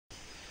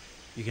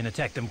You can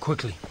attack them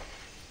quickly,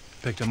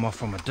 pick them off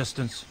from a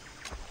distance,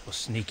 or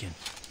sneak in.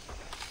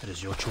 It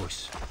is your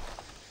choice.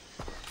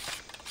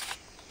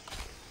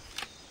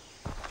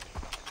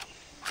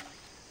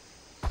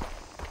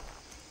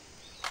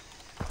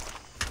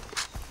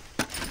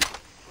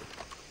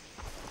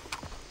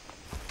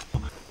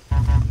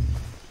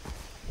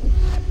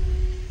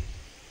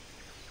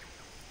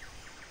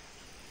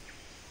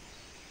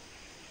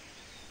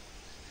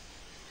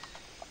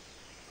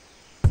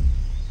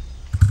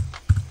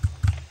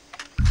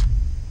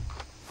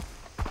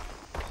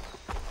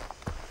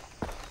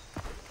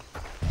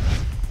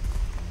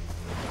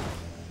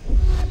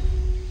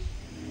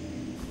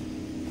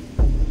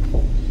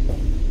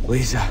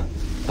 Lisa,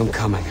 I'm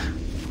coming.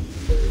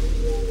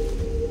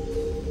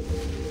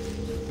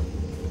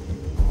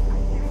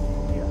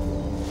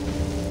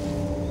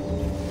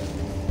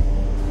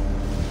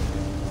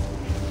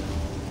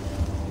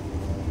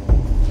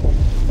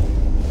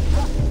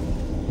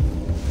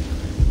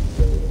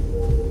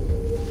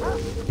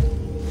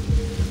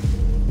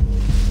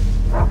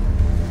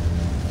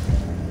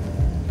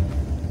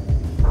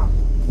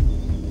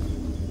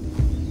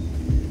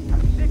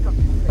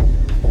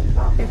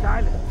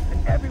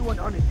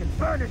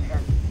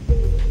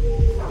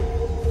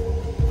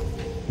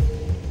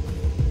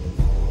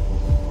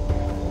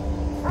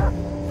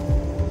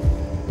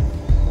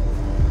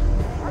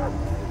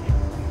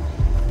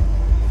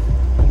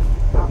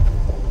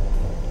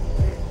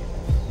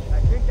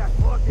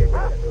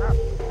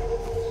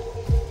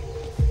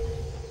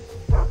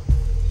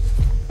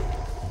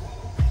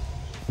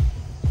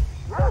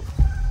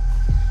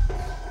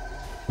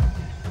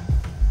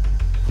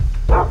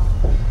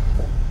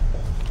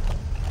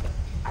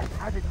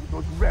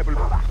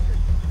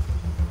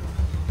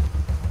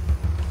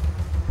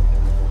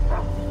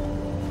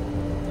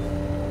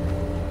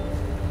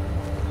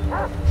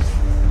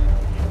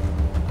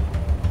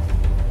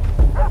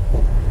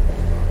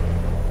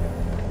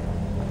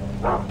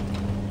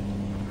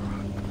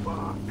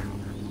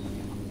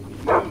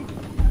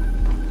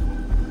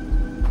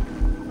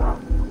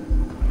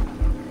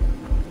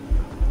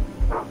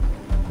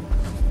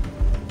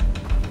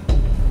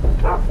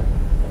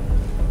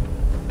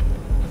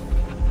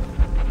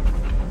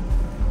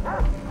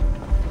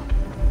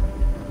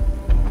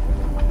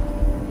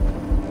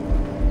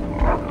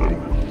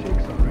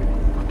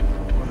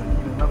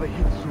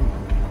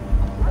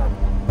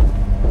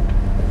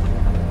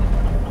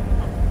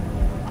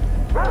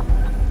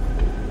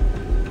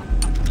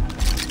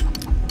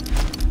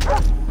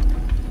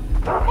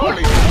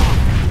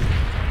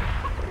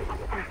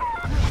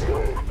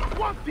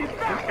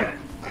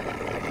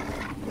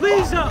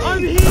 Lisa,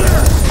 I'm here!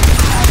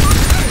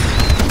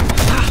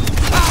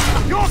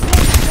 You're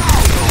going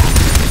down!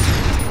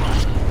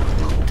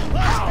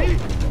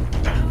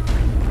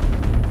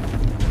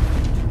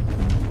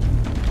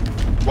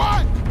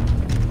 What?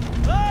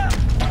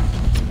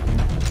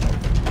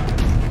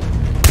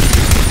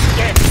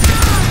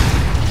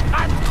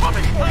 I'm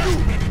coming for you!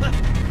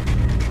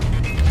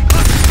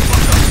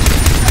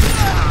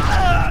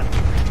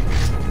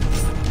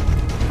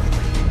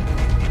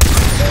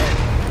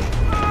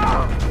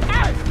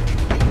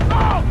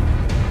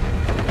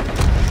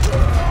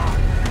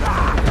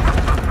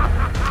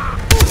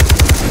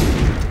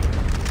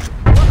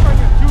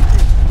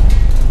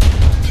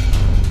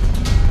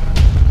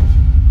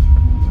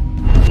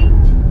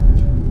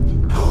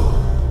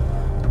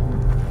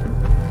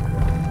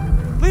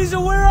 Lisa,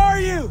 where are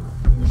you?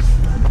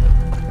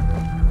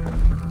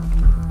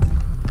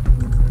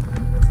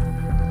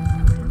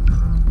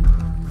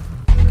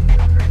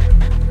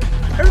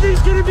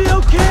 Everything's gonna be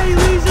okay,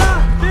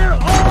 Lisa! They're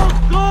all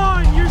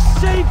gone! You're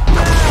safe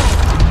now!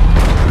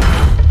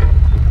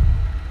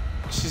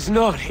 She's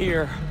not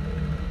here.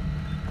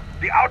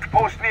 The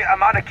outpost near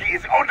Amanaki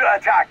is under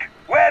attack.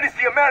 Where is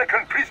the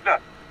American prisoner?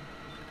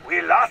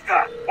 We lost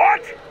her.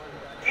 What?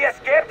 She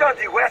escaped on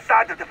the west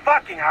side of the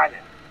fucking island.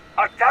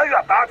 I'll tell you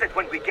about it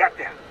when we get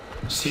there.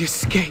 She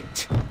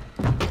escaped.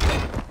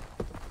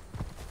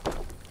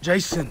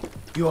 Jason,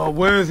 you are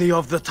worthy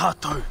of the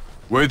tattoo.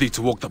 Worthy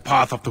to walk the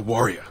path of the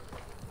warrior.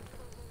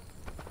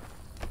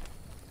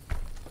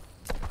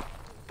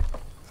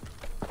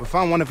 We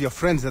found one of your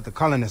friends at the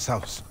colonist's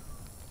house.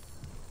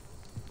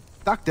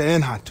 Dr.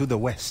 Earnhardt to the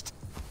west.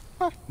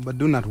 But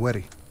do not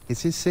worry.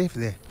 It is safe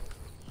there.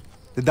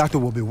 The doctor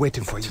will be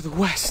waiting for you. To the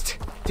west.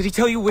 Did he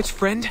tell you which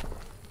friend?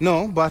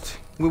 No, but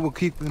we will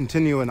keep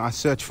continuing our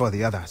search for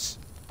the others.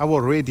 I will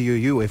radio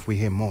you if we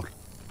hear more.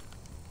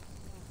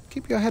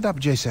 Keep your head up,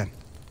 Jason.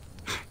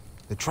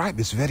 The tribe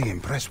is very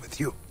impressed with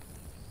you.